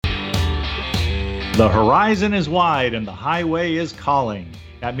The horizon is wide and the highway is calling.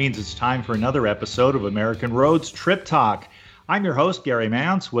 That means it's time for another episode of American Roads Trip Talk. I'm your host, Gary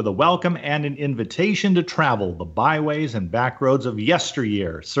Mance, with a welcome and an invitation to travel the byways and back roads of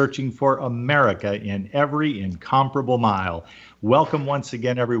yesteryear, searching for America in every incomparable mile. Welcome once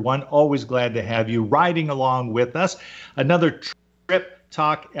again, everyone. Always glad to have you riding along with us. Another Trip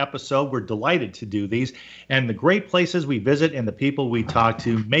Talk episode. We're delighted to do these, and the great places we visit and the people we talk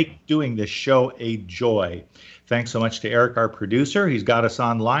to make doing this show a joy. Thanks so much to Eric, our producer. He's got us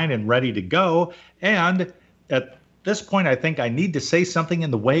online and ready to go. And at this point, I think I need to say something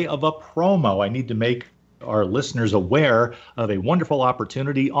in the way of a promo. I need to make our listeners aware of a wonderful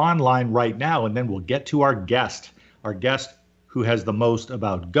opportunity online right now, and then we'll get to our guest who has the most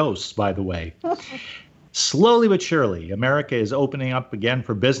about ghosts, by the way. Slowly but surely, America is opening up again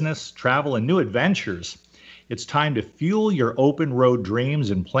for business, travel, and new adventures. It's time to fuel your open road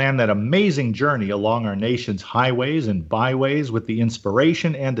dreams and plan that amazing journey along our nation's highways and byways with the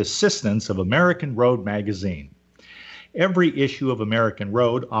inspiration and assistance of American Road magazine. Every issue of American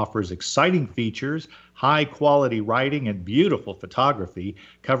Road offers exciting features, high-quality writing, and beautiful photography,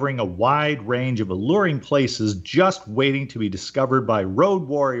 covering a wide range of alluring places just waiting to be discovered by road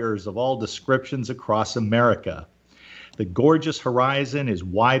warriors of all descriptions across America. The gorgeous horizon is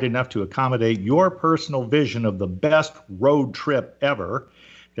wide enough to accommodate your personal vision of the best road trip ever.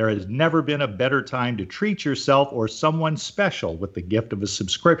 There has never been a better time to treat yourself or someone special with the gift of a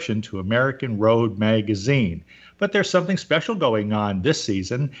subscription to American Road magazine. But there's something special going on this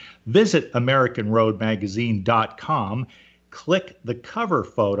season. Visit AmericanRoadMagazine.com, click the cover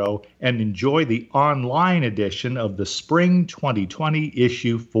photo, and enjoy the online edition of the Spring 2020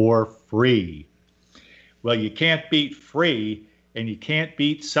 issue for free. Well, you can't beat free, and you can't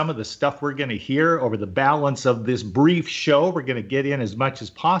beat some of the stuff we're going to hear over the balance of this brief show. We're going to get in as much as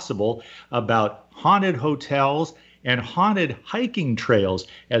possible about haunted hotels and haunted hiking trails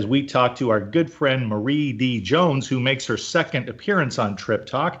as we talk to our good friend Marie D. Jones, who makes her second appearance on Trip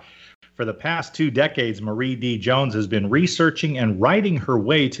Talk. For the past 2 decades, Marie D. Jones has been researching and writing her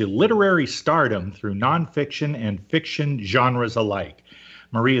way to literary stardom through nonfiction and fiction genres alike.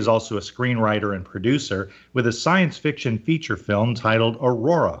 Marie is also a screenwriter and producer with a science fiction feature film titled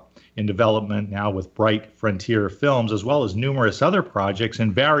AURORA, in development now with Bright Frontier Films, as well as numerous other projects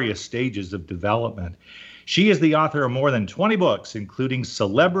in various stages of development. She is the author of more than 20 books, including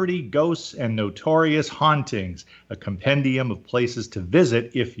Celebrity, Ghosts, and Notorious Hauntings, a compendium of places to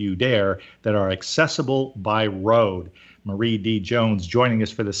visit, if you dare, that are accessible by road. Marie D. Jones joining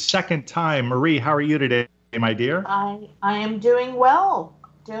us for the second time. Marie, how are you today, my dear? I am doing well.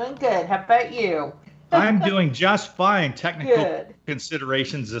 Doing good. How about you? I'm doing just fine. Technical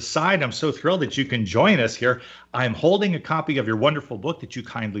considerations aside, I'm so thrilled that you can join us here. I'm holding a copy of your wonderful book that you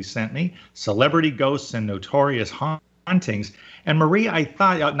kindly sent me, Celebrity, Ghosts, and Notorious Hauntings. And Marie, I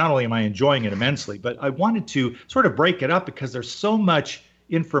thought, not only am I enjoying it immensely, but I wanted to sort of break it up because there's so much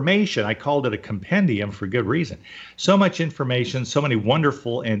information. I called it a compendium for good reason. So much information, so many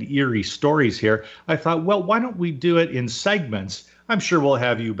wonderful and eerie stories here. I thought, well, why don't we do it in segments? I'm sure we'll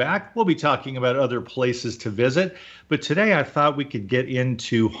have you back. We'll be talking about other places to visit. But today I thought we could get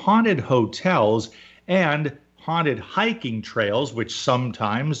into haunted hotels and haunted hiking trails, which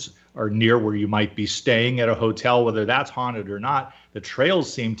sometimes are near where you might be staying at a hotel, whether that's haunted or not. The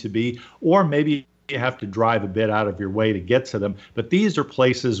trails seem to be, or maybe you have to drive a bit out of your way to get to them. But these are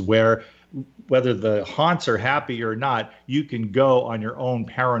places where, whether the haunts are happy or not, you can go on your own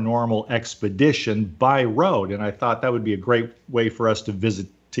paranormal expedition by road. And I thought that would be a great way for us to visit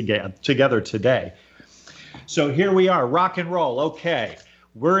together today. So here we are, rock and roll. Okay,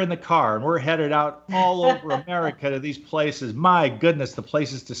 we're in the car and we're headed out all over America to these places. My goodness, the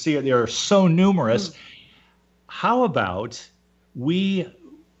places to see, they are so numerous. How about we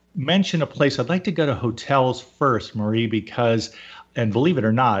mention a place? I'd like to go to hotels first, Marie, because, and believe it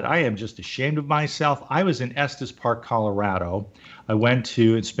or not, I am just ashamed of myself. I was in Estes Park, Colorado. I went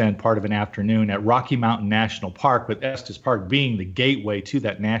to and spent part of an afternoon at Rocky Mountain National Park, with Estes Park being the gateway to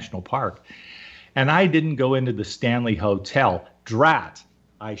that national park. And I didn't go into the Stanley Hotel. Drat.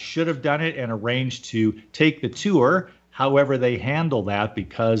 I should have done it and arranged to take the tour. However, they handle that,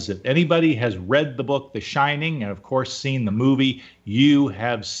 because if anybody has read the book The Shining and, of course, seen the movie, you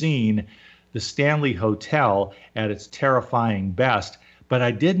have seen the Stanley Hotel at its terrifying best. But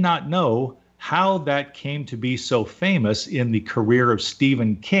I did not know how that came to be so famous in the career of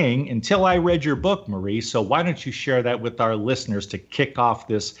Stephen King until I read your book, Marie. So why don't you share that with our listeners to kick off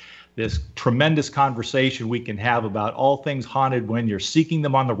this tremendous conversation we can have about all things haunted when you're seeking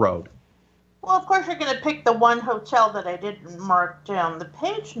them on the road? Well, of course, you're going to pick the one hotel that I didn't mark down the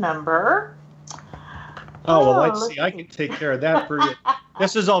page number. Oh, well, let's look see. at I me. can take care of that for you.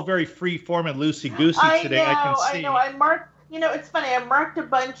 This is all very free form and loosey-goosey today. I can I know. see. I marked, it's funny. I marked a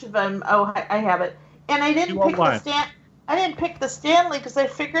bunch of them. Oh, I have it. And $201. I didn't pick the Stanley because I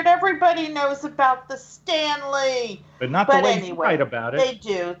figured everybody knows about the Stanley. But not the But way you anyway, write about it.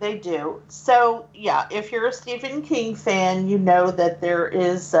 they do. So, yeah, if you're a Stephen King fan, you know that there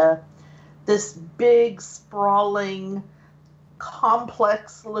is this big, sprawling,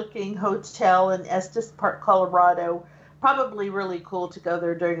 complex-looking hotel in Estes Park, Colorado. Probably really cool to go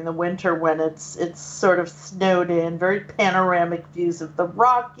there during the winter when it's sort of snowed in. Very panoramic views of the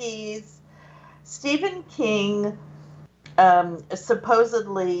Rockies. Stephen King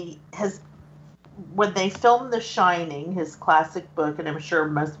supposedly has, when they filmed The Shining, his classic book, and I'm sure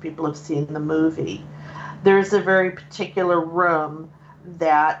most people have seen the movie, there's a very particular room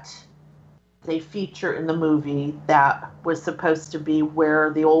that they feature in the movie that was supposed to be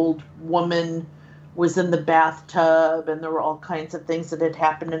where the old woman was in the bathtub, and there were all kinds of things that had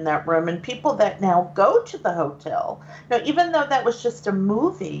happened in that room. And people that now go to the hotel, now, even though that was just a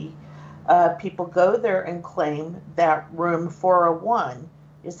movie, people go there and claim that room 401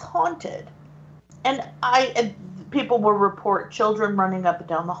 is haunted. And people will report children running up and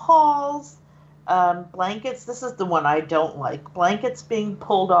down the halls, blankets. This is the one I don't like. Blankets being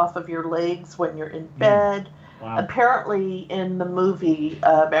pulled off of your legs when you're in bed. Wow. Apparently, in the movie,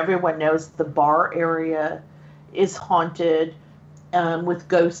 everyone knows the bar area is haunted with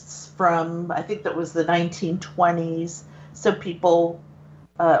ghosts from, I think that was the 1920s. So people,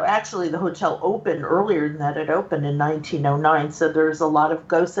 actually, the hotel opened earlier than that. It opened in 1909. So there's a lot of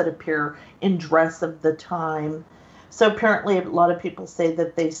ghosts that appear in dress of the time. So apparently, a lot of people say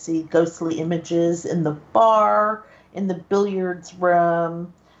that they see ghostly images in the bar, in the billiards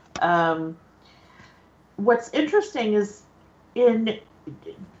room. What's interesting is in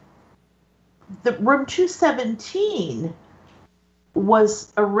the room 217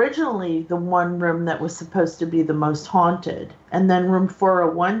 was originally the one room that was supposed to be the most haunted. And then room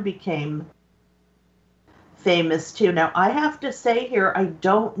 401 became famous too. Now, I have to say here, I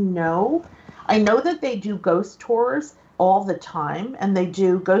don't know. I know that they do ghost tours all the time, and they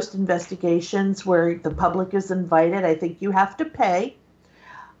do ghost investigations where the public is invited. I think you have to pay.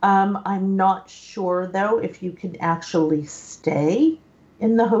 I'm not sure, though, if you can actually stay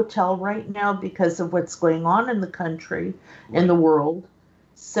in the hotel right now because of what's going on in the country, in the world.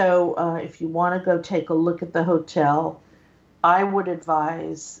 So if you want to go take a look at the hotel, I would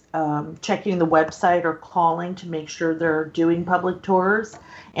advise checking the website or calling to make sure they're doing public tours.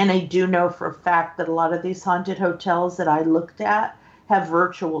 And I do know for a fact that a lot of these haunted hotels that I looked at have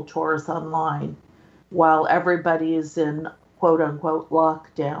virtual tours online while everybody is in quote-unquote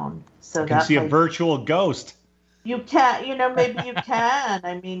lockdown. So you can see a virtual ghost. You can, maybe you can.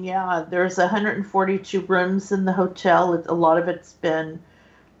 I mean, yeah, there's 142 rooms in the hotel. A lot of it's been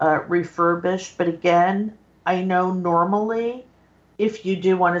refurbished. But again, I know normally if you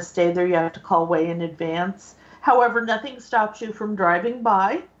do want to stay there, you have to call way in advance. However, nothing stops you from driving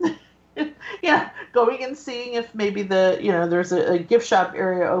by. Yeah, going and seeing if maybe there's a gift shop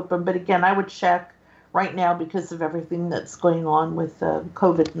area open. But again, I would check right now because of everything that's going on with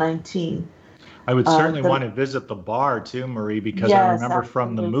COVID-19. I would certainly want to visit the bar too, Marie, because yes, I remember absolutely.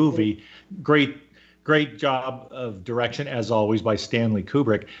 from the movie, great job of direction as always by Stanley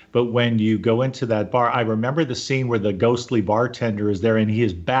Kubrick. But when you go into that bar, I remember the scene where the ghostly bartender is there and he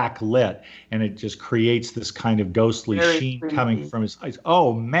is backlit, and it just creates this kind of ghostly sheen coming from his eyes.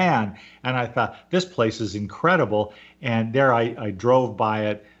 Oh man! And I thought, this place is incredible. And there I drove by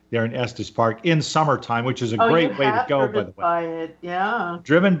it there in Estes Park in summertime, which is a great way to go, by the way. By it, yeah.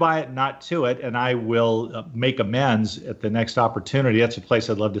 Driven by it, not to it, and I will make amends at the next opportunity. That's a place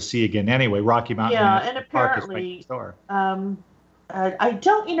I'd love to see again anyway. Rocky Mountain National Park is right next door. I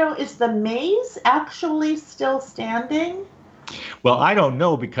don't, is the maze actually still standing? Well, I don't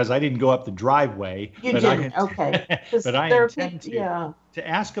know because I didn't go up the driveway. You didn't, okay. But I intend to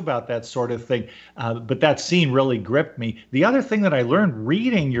ask about that sort of thing. But that scene really gripped me. The other thing that I learned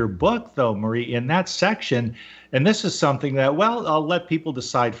reading your book, though, Marie, in that section, and this is something that, well, I'll let people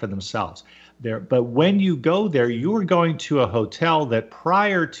decide for themselves. But when you go there, you are going to a hotel that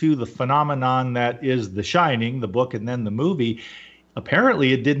prior to the phenomenon that is The Shining, the book, and then the movie,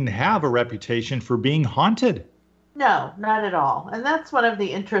 apparently it didn't have a reputation for being haunted. No, not at all. And that's one of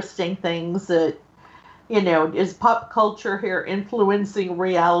the interesting things that, is pop culture here influencing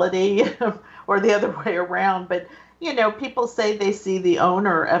reality or the other way around. But, people say they see the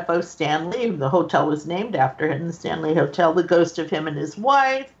owner, F.O. Stanley, the hotel was named after him, the Stanley Hotel, the ghost of him and his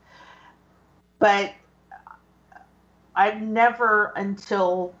wife. But I've never,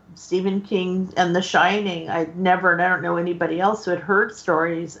 until Stephen King and The Shining, I don't know anybody else who had heard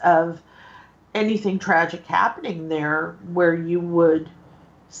stories of anything tragic happening there where you would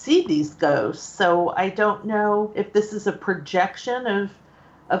see these ghosts. So I don't know if this is a projection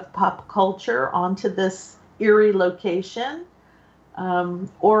of pop culture onto this eerie location.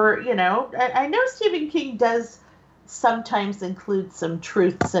 Or, I know Stephen King does sometimes include some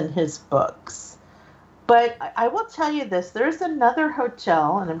truths in his books. But I will tell you this, there's another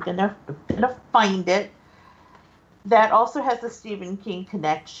hotel, and I'm gonna find it, that also has a Stephen King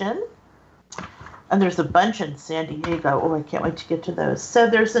connection. And there's a bunch in San Diego. Oh, I can't wait to get to those. So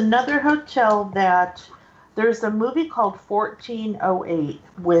there's another hotel there's a movie called 1408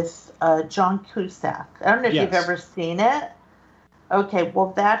 with John Cusack. I don't know if you've ever seen it. Okay,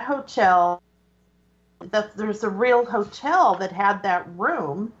 well, that hotel, there's a real hotel that had that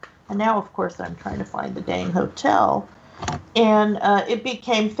room. And now, of course, I'm trying to find the dang hotel. And it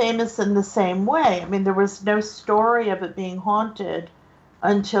became famous in the same way. I mean, there was no story of it being haunted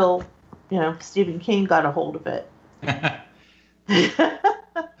until, Stephen King got a hold of it.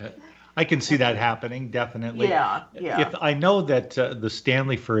 I can see that happening, definitely. Yeah. If I know that the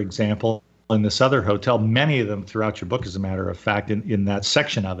Stanley, for example, in this other hotel, many of them throughout your book, as a matter of fact, in that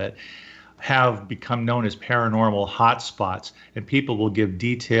section of it, have become known as paranormal hotspots, and people will give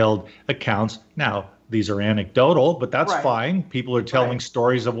detailed accounts. Now, these are anecdotal, but that's fine. People are telling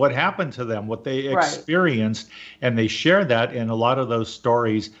stories of what happened to them, what they experienced, and they share that, and a lot of those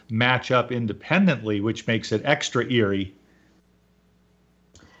stories match up independently, which makes it extra eerie.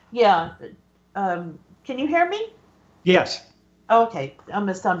 Yeah. Can you hear me? Yes. Okay.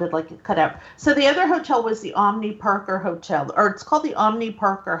 Almost sounded like it cut out. So the other hotel was the Omni Parker Hotel, or it's called the Omni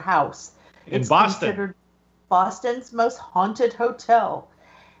Parker House. In Boston. Considered Boston's most haunted hotel.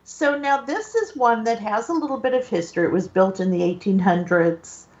 So now this is one that has a little bit of history. It was built in the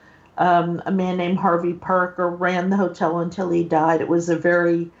 1800s. A man named Harvey Parker ran the hotel until he died. It was a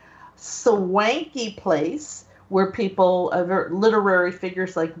very swanky place where people, literary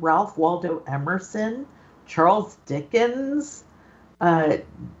figures like Ralph Waldo Emerson, Charles Dickens,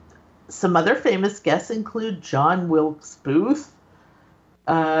 some other famous guests include John Wilkes Booth.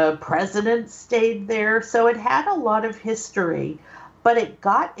 Presidents stayed there. So it had a lot of history, but it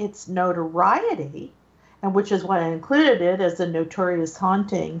got its notoriety, and which is why I included it as a notorious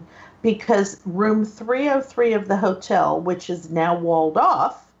haunting, because room 303 of the hotel, which is now walled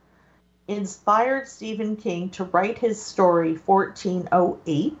off, inspired Stephen King to write his story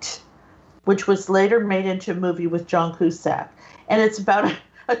 1408, which was later made into a movie with John Cusack. And it's about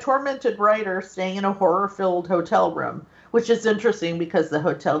a tormented writer staying in a horror-filled hotel room, which is interesting because the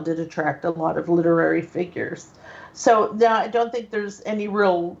hotel did attract a lot of literary figures. So now I don't think there's any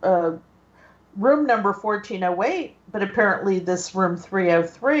real room number 1408, but apparently this room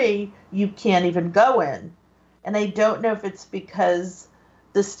 303, you can't even go in. And I don't know if it's because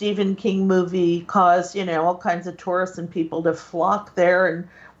the Stephen King movie caused, all kinds of tourists and people to flock there and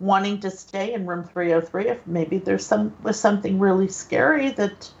wanting to stay in room 303, if maybe was something really scary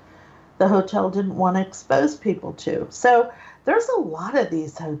that the hotel didn't want to expose people to. So there's a lot of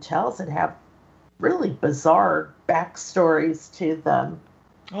these hotels that have really bizarre backstories to them.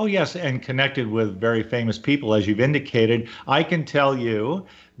 Oh, yes, and connected with very famous people, as you've indicated. I can tell you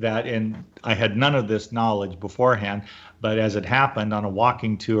that, and I had none of this knowledge beforehand, but as it happened on a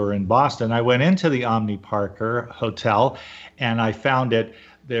walking tour in Boston, I went into the Omni Parker Hotel, and I found it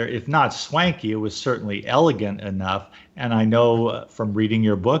there, if not swanky, it was certainly elegant enough. And I know from reading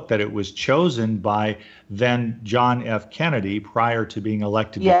your book that it was chosen by then John F. Kennedy prior to being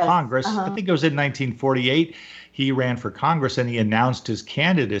elected to Congress. I think it was in 1948. He ran for Congress and he announced his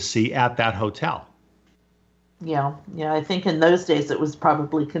candidacy at that hotel. Yeah. I think in those days it was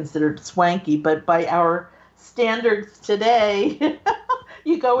probably considered swanky, but by our standards today,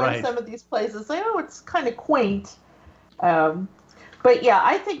 you go in some of these places, say, oh, it's kind of quaint. But yeah,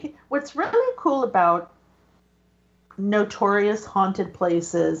 I think what's really cool about notorious haunted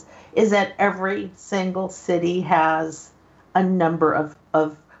places is that every single city has a number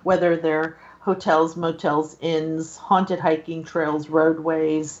of whether they're hotels, motels, inns, haunted hiking trails,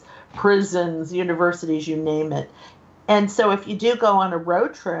 roadways, prisons, universities, you name it. And so if you do go on a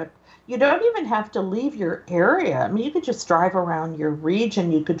road trip, you don't even have to leave your area. I mean, you could just drive around your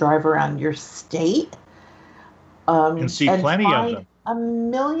region. You could drive around your state. And see plenty of them. A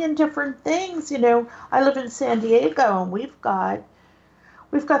million different things. I live in San Diego, and we've got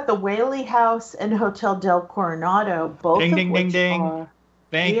the Whaley House and Hotel Del Coronado, both ding, of ding, which ding, ding. are.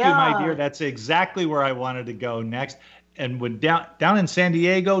 Thank you, my dear. That's exactly where I wanted to go next. And when down in San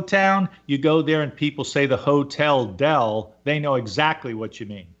Diego town, you go there and people say the Hotel Del, they know exactly what you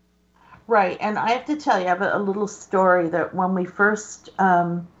mean. Right. And I have to tell you, I have a little story that when we first,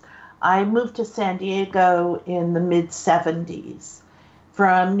 I moved to San Diego in the mid 70s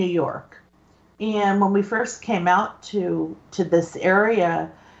from New York. And when we first came out to this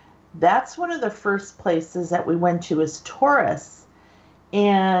area, that's one of the first places that we went to as tourists.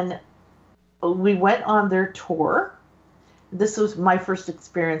 And we went on their tour. This was my first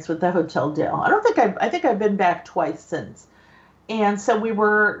experience with the Hotel Del. I think I've been back twice since. And so we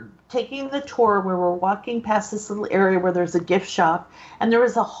were taking the tour. We were walking past this little area where there's a gift shop, and there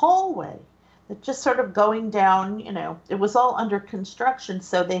was a hallway that just sort of going down, it was all under construction.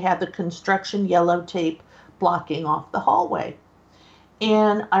 So they had the construction yellow tape blocking off the hallway.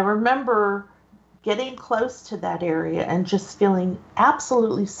 And I remember getting close to that area and just feeling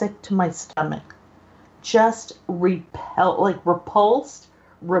absolutely sick to my stomach. Just repulsed,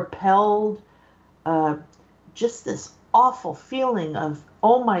 repelled, just this awful feeling of,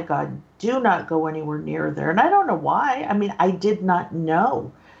 oh my God, do not go anywhere near there. And I don't know why. I mean, I did not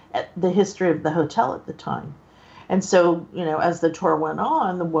know the history of the hotel at the time. And so, as the tour went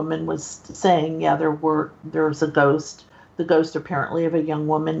on, the woman was saying, yeah, there was a ghost, the ghost apparently of a young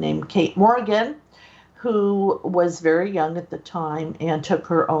woman named Kate Morgan, who was very young at the time and took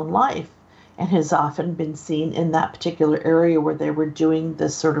her own life, and has often been seen in that particular area where they were doing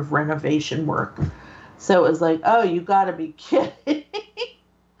this sort of renovation work. So it was like, oh, you got to be kidding.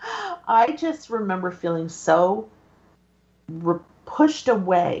 I just remember feeling so pushed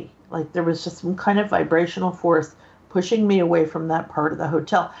away, like there was just some kind of vibrational force pushing me away from that part of the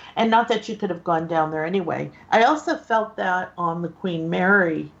hotel. And not that you could have gone down there anyway. I also felt that on the Queen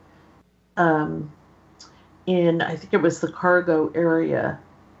Mary, I think it was the cargo area,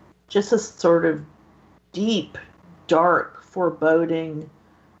 just a sort of deep, dark, foreboding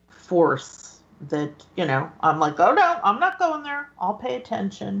force that, I'm like, oh no, I'm not going there. I'll pay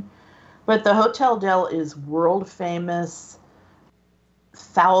attention. But the Hotel Del is world famous.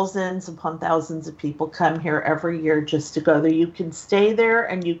 Thousands upon thousands of people come here every year just to go there. You can stay there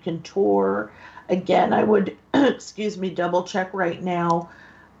and you can tour. Again, I would, double check right now.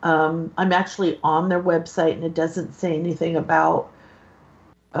 I'm actually on their website and it doesn't say anything about,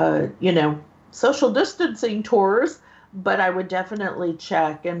 social distancing tours, but I would definitely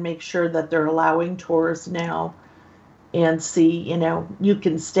check and make sure that they're allowing tours now and see, you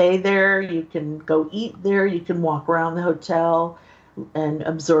can stay there, you can go eat there, you can walk around the hotel and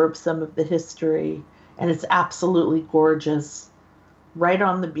absorb some of the history. And it's absolutely gorgeous. Right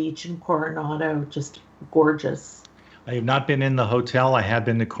on the beach in Coronado, just gorgeous. I have not been in the hotel. I have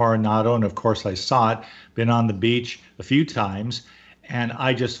been to Coronado, and of course I saw it, been on the beach a few times. And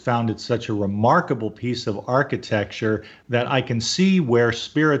I just found it such a remarkable piece of architecture that I can see where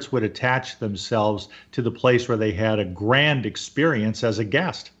spirits would attach themselves to the place where they had a grand experience as a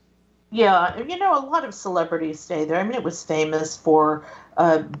guest. Yeah, a lot of celebrities stay there. I mean, it was famous for,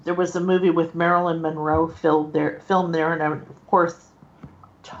 there was a movie with Marilyn Monroe filmed there, and of course,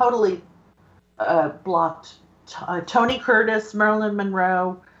 totally blocked Tony Curtis, Marilyn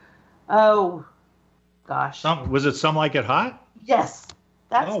Monroe. Oh, gosh. Was it Some Like It Hot? Yes,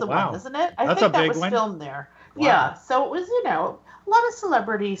 that's the one, isn't it? I think that was filmed there. Wow. Yeah, so it was, a lot of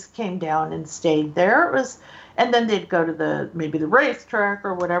celebrities came down and stayed there. It was, and then they'd go to maybe the racetrack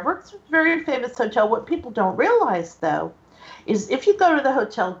or whatever. It's a very famous hotel. What people don't realize, though, is if you go to the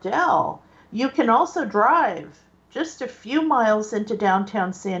Hotel Del, you can also drive just a few miles into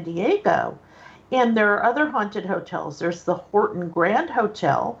downtown San Diego. And there are other haunted hotels. There's the Horton Grand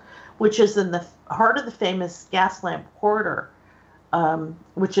Hotel, which is in the heart of the famous Gaslamp Quarter,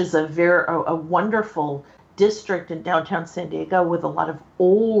 which is a wonderful district in downtown San Diego with a lot of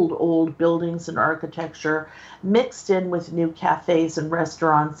old buildings and architecture mixed in with new cafes and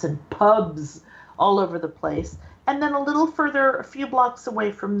restaurants and pubs all over the place. And then a little further, a few blocks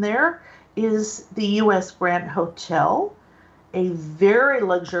away from there, is the U.S. Grand Hotel, a very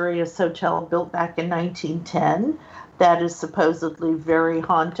luxurious hotel built back in 1910 that is supposedly very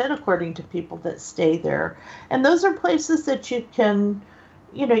haunted, according to people that stay there. And those are places that you can,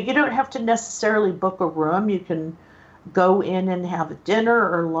 you don't have to necessarily book a room. You can go in and have a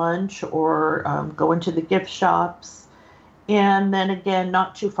dinner or lunch or go into the gift shops. And then again,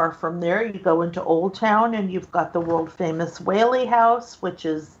 not too far from there, you go into Old Town and you've got the world famous Whaley House, which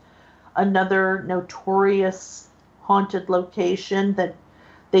is another notorious haunted location that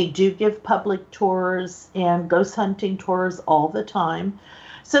they do give public tours and ghost hunting tours all the time.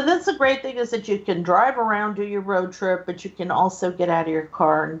 So that's the great thing, is that you can drive around, do your road trip, but you can also get out of your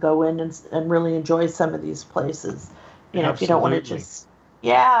car and go in and really enjoy some of these places. If you don't want to just,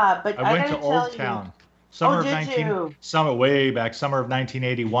 yeah, but I went to Old Town. Summer way back, summer of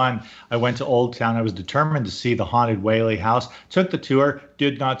 1981, I went to Old Town. I was determined to see the haunted Whaley House. Took the tour,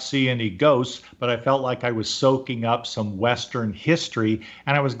 did not see any ghosts, but I felt like I was soaking up some Western history,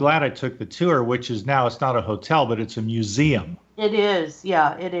 and I was glad I took the tour, which is now, it's not a hotel, but it's a museum. It is,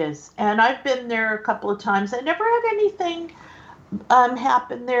 yeah, it is. And I've been there a couple of times. I never had anything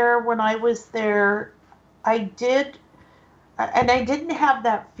happen there when I was there. I didn't have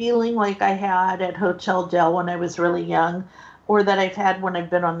that feeling like I had at Hotel Del when I was really young, or that I've had when I've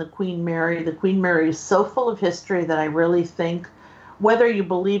been on the Queen Mary. The Queen Mary is so full of history that I really think, whether you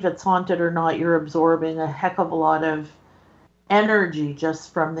believe it's haunted or not, you're absorbing a heck of a lot of energy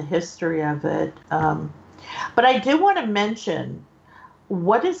just from the history of it. But I do want to mention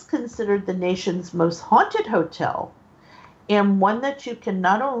what is considered the nation's most haunted hotel, and one that you can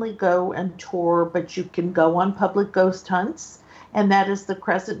not only go and tour, but you can go on public ghost hunts, and that is the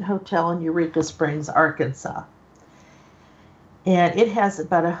Crescent Hotel in Eureka Springs, Arkansas. And it has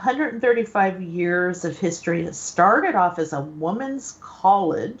about 135 years of history. It started off as a woman's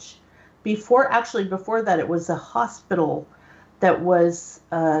college. Before that, it was a hospital that was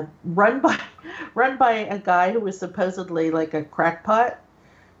run by a guy who was supposedly like a crackpot.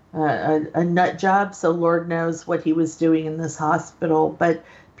 A nut job, so Lord knows what he was doing in this hospital. But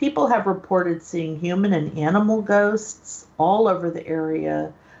people have reported seeing human and animal ghosts all over the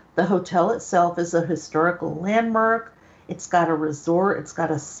area. The hotel itself is a historical landmark. It's got a resort. It's got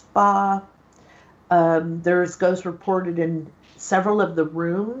a spa. There's ghosts reported in several of the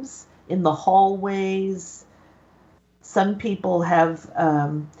rooms, in the hallways. Some people have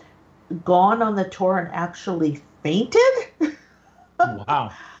gone on the tour and actually fainted.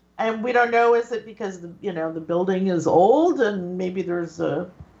 Wow. And we don't know, is it because the building is old and maybe there's a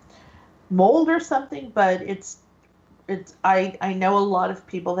mold or something, but I know a lot of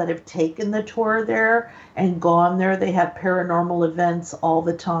people that have taken the tour there and gone there. They have paranormal events all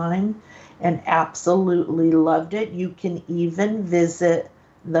the time and absolutely loved it. You can even visit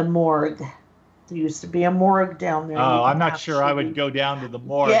the morgue. There used to be a morgue down there. Oh, I'm not sure I would go down to the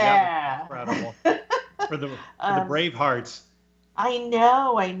morgue. Yeah. That was incredible. for the brave hearts. I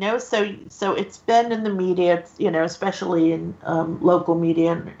know. So it's been in the media, especially in local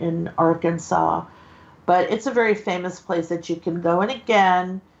media in Arkansas. But it's a very famous place that you can go. And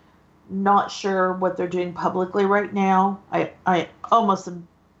again, not sure what they're doing publicly right now. I almost am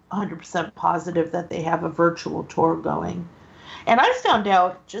 100% positive that they have a virtual tour going. And I found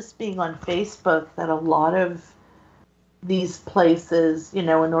out just being on Facebook that a lot of these places, in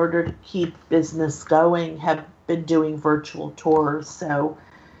order to keep business going, have been doing virtual tours. So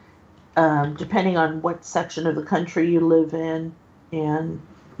depending on what section of the country you live in and,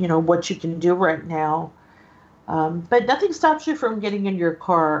 what you can do right now. But nothing stops you from getting in your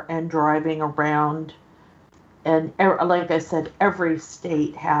car and driving around. And like I said, every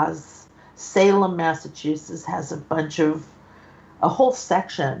state has, Salem, Massachusetts has a whole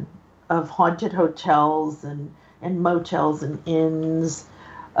section of haunted hotels and motels and inns.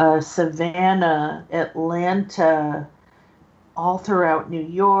 Savannah, Atlanta, all throughout New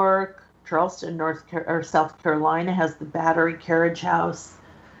York. Charleston, South Carolina has the Battery Carriage House.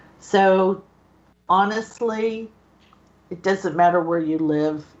 So honestly, it doesn't matter where you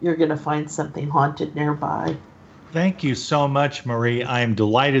live, you're going to find something haunted nearby. Thank you so much, Marie. I am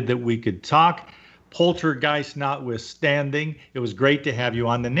delighted that we could talk. Poltergeist notwithstanding, it was great to have you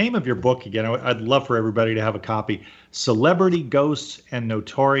on. The name of your book, again, I'd love for everybody to have a copy, Celebrity Ghosts and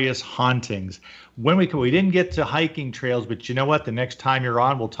Notorious Hauntings. We didn't get to hiking trails, but you know what? The next time you're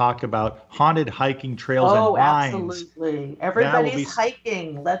on, we'll talk about haunted hiking trails and mines. Oh, absolutely. Everybody's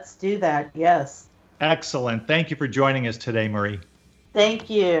hiking. Let's do that. Yes. Excellent. Thank you for joining us today, Marie. Thank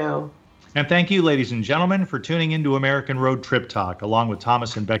you. And thank you, ladies and gentlemen, for tuning into American Road Trip Talk. Along with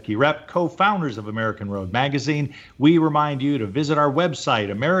Thomas and Becky Repp, co-founders of American Road Magazine, we remind you to visit our website,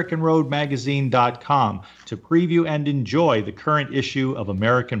 AmericanRoadMagazine.com, to preview and enjoy the current issue of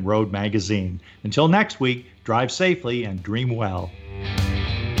American Road Magazine. Until next week, drive safely and dream well.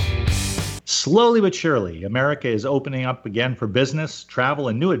 Slowly but surely, America is opening up again for business, travel,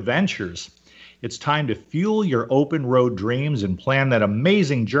 and new adventures. It's time to fuel your open road dreams and plan that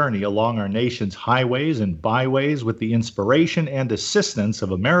amazing journey along our nation's highways and byways with the inspiration and assistance of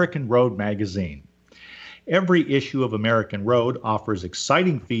American Road Magazine. Every issue of American Road offers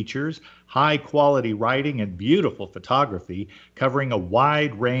exciting features, high-quality writing, and beautiful photography, covering a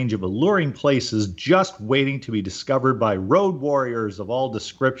wide range of alluring places just waiting to be discovered by road warriors of all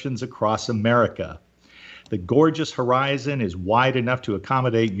descriptions across America. The gorgeous horizon is wide enough to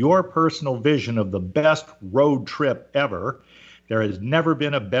accommodate your personal vision of the best road trip ever. There has never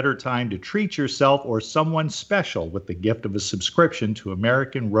been a better time to treat yourself or someone special with the gift of a subscription to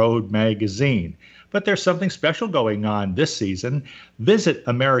American Road Magazine. But there's something special going on this season. Visit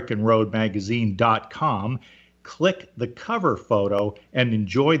AmericanRoadMagazine.com, click the cover photo, and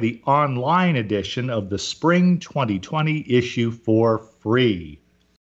enjoy the online edition of the Spring 2020 issue for free.